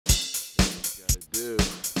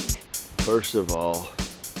First of all,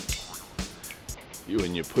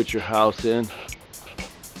 when you put your house in,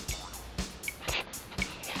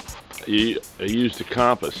 I used a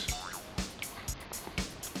compass.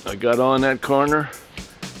 I got on that corner,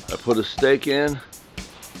 I put a stake in,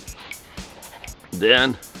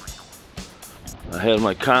 then I had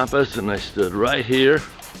my compass and I stood right here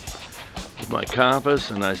with my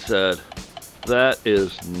compass and I said, that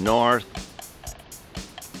is north,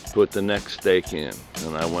 put the next stake in.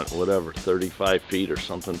 And I went whatever, 35 feet or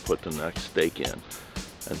something, put the next stake in.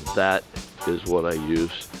 And that is what I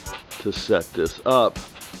use to set this up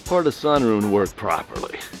for the sunroom to work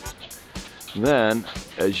properly. Then,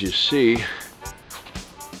 as you see,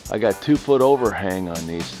 I got 2-foot overhang on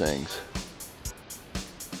these things.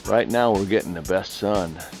 Right now we're getting the best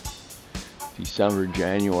sun, December,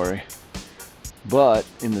 January. But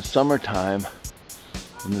in the summertime,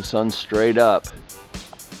 when the sun's straight up,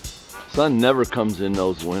 sun never comes in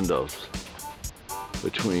those windows.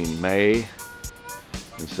 Between May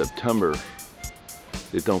and September,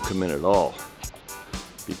 it don't come in at all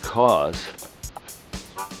because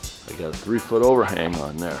I got a 3-foot overhang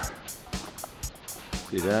on there.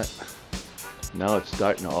 See that? Now it's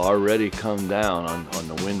starting to already come down on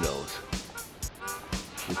the windows.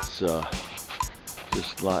 It's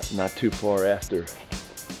just not too far after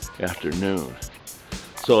afternoon.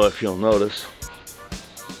 So if you'll notice,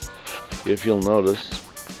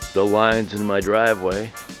 the lines in my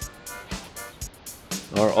driveway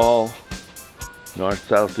are all north,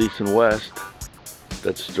 south, east, and west.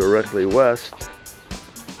 That's directly west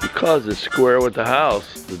because it's square with the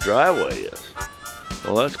house, the driveway is.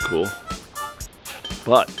 Well, that's cool.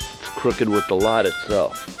 But it's crooked with the lot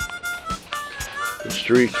itself. The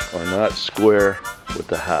streets are not square with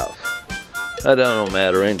the house. That don't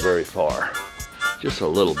matter, ain't very far. Just a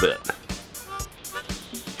little bit.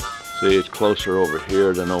 See, it's closer over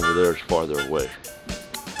here than over there, it's farther away.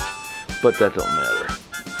 But that don't matter.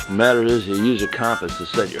 What matters is you use a compass to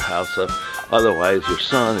set your house up. Otherwise, your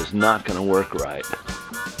sun is not going to work right.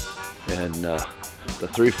 And the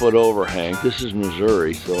 3-foot overhang, this is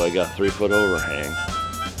Missouri, so I got 3-foot overhang.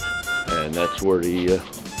 And that's where the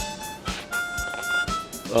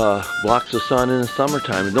blocks the sun in the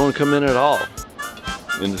summertime. It don't come in at all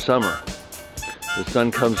in the summer. The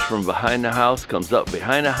sun comes from behind the house, comes up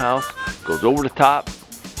behind the house, goes over the top,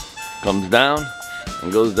 comes down,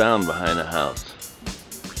 and goes down behind the house.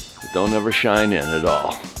 It don't ever shine in at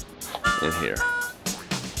all in here.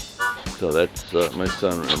 So that's my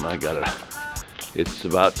sunroom. It's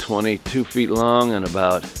about 22 feet long and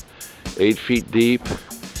about 8 feet deep.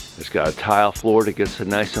 It's got a tile floor that gets it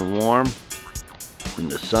nice and warm in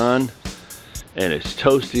the sun. And it's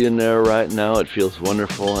toasty in there right now. It feels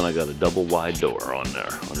wonderful, and I got a double wide door on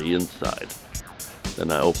there on the inside.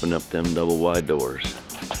 Then I open up them double wide doors,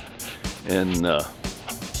 and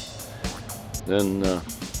then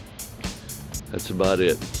that's about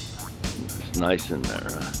it. It's nice in there,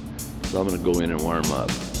 so I'm gonna go in and warm up.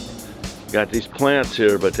 Got these plants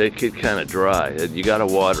here, but they get kind of dry. You gotta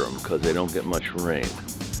water them because they don't get much rain.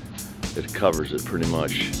 It covers it pretty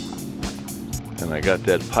much. And I got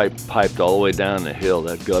that pipe piped all the way down the hill,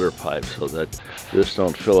 that gutter pipe, so that this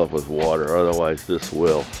don't fill up with water, otherwise this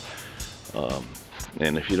will.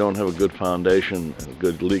 And if you don't have a good foundation and a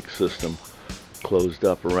good leak system closed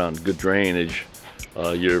up around good drainage,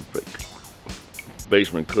 your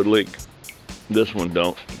basement could leak. This one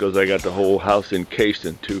don't, because I got the whole house encased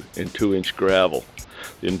in 2-inch gravel.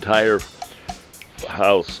 The entire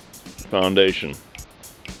house foundation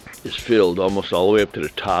is filled almost all the way up to the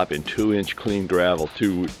top in 2-inch clean gravel,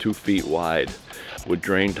 2 feet wide, with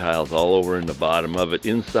drain tiles all over in the bottom of it,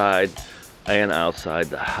 inside and outside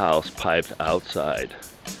the house, piped outside.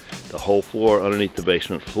 The whole floor underneath the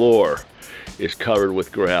basement floor is covered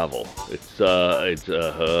with gravel. It's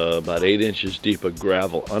about 8 inches deep of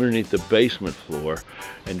gravel underneath the basement floor,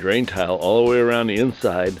 and drain tile all the way around the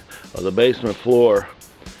inside of the basement floor.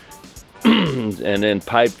 And then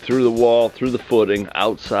piped through the wall, through the footing,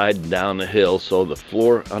 outside and down the hill, so the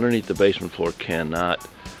floor underneath the basement floor cannot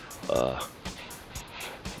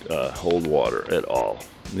hold water at all.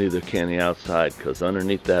 Neither can the outside, because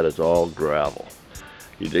underneath that is all gravel.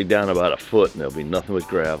 You dig down about 1 foot and there'll be nothing but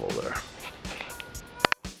gravel there.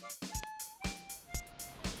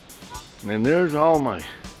 And there's all my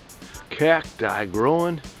cacti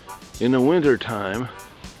growing in the winter time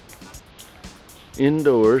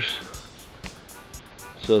indoors,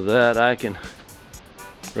 so that I can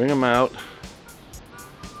bring them out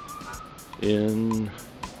in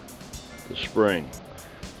the spring.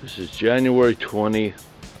 This is January 23rd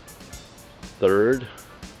or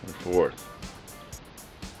 4th.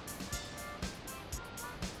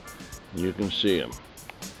 You can see them.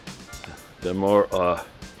 They're more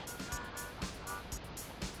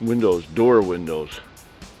windows, door windows.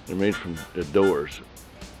 They're made from the doors.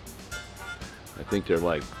 I think they're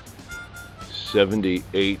like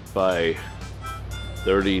 78 by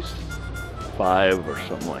 35 or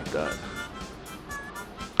something like that.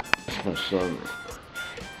 That's my sunroom.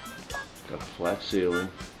 Got a flat ceiling.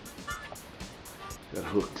 Got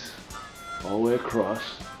hooks all the way across.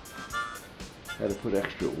 Had to put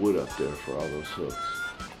extra wood up there for all those hooks.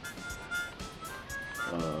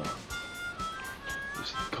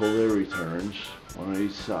 This cold air returns, one on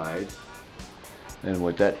each side. And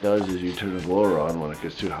what that does is you turn the blower on. When it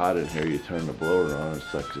gets too hot in here, you turn the blower on and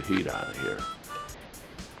sucks the heat out of here.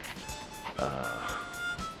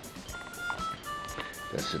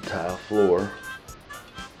 That's the tile floor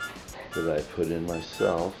that I put in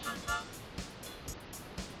myself.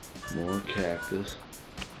 More cactus.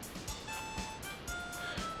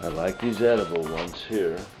 I like these edible ones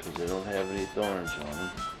here because they don't have any thorns on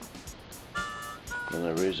them. And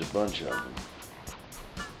I raised a bunch of them.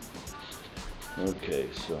 Okay,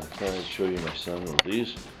 so I thought I'd show you my sunroom.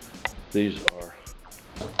 These are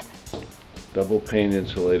double pane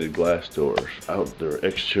insulated glass doors. They're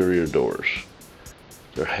exterior doors.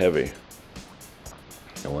 They're heavy.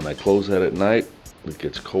 And when I close that at night, it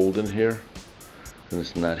gets cold in here and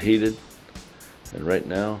it's not heated. And right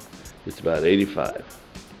now, it's about 85.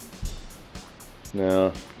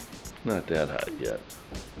 No, not that hot yet.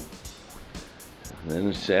 And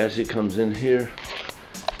then Sassy comes in here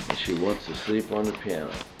and she wants to sleep on the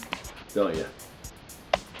piano. Don't you?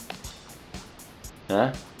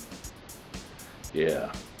 Huh?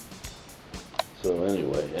 Yeah. So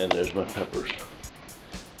anyway, and there's my peppers.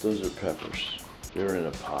 Those are peppers. They're in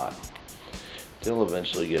a pot. They'll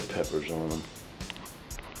eventually get peppers on them.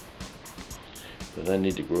 But I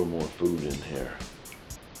need to grow more food in here.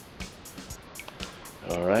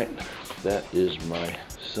 Alright, that is my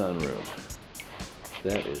sunroom.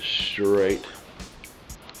 That is straight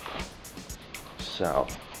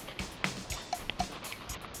south.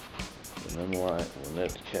 And then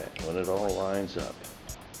when it all lines up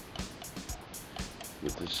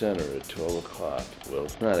with the center at 12 o'clock, well,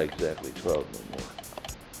 it's not exactly 12 no more,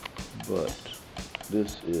 but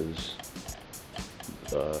this is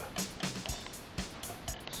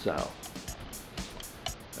south.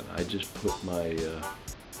 And I just put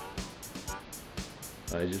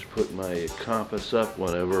my compass up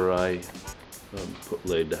whenever I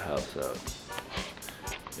laid the house out,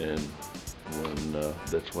 and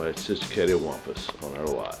that's why it says Cattywampus on our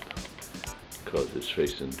lot, because it's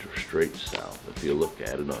facing straight south. If you look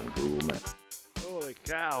at it on Google Maps. Holy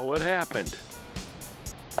cow! What happened?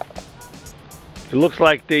 It looks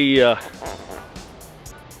like the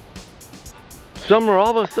summer.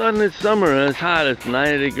 All of a sudden, it's summer and it's hot. It's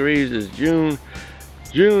 90 degrees. It's June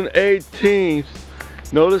 18th.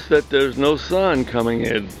 Notice that there's no sun coming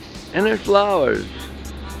in, and there's flowers.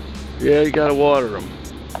 Yeah, you gotta water them.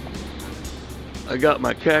 I got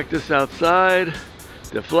my cactus outside.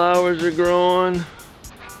 The flowers are growing.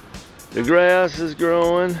 The grass is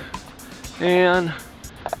growing. And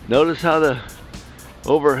notice how the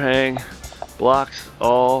overhang blocks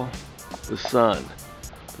all the sun.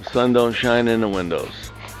 The sun don't shine in the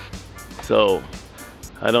windows. So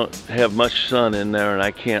I don't have much sun in there, and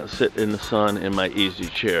I can't sit in the sun in my easy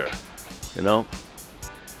chair, you know?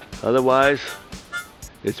 Otherwise,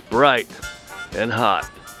 it's bright and hot,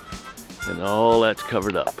 and all that's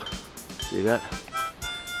covered up. See that?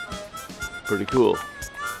 Pretty cool.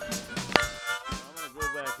 I'm gonna go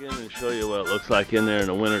back in and show you what it looks like in there in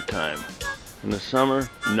the winter time. In the summer,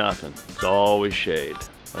 nothing. It's always shade.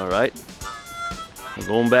 All right? I'm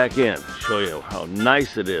going back in, show you how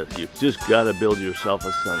nice it is. You've just got to build yourself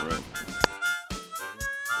a sunroom.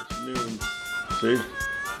 It's noon. See?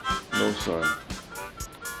 No sun.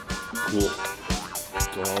 Cool.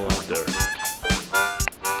 It's all out there.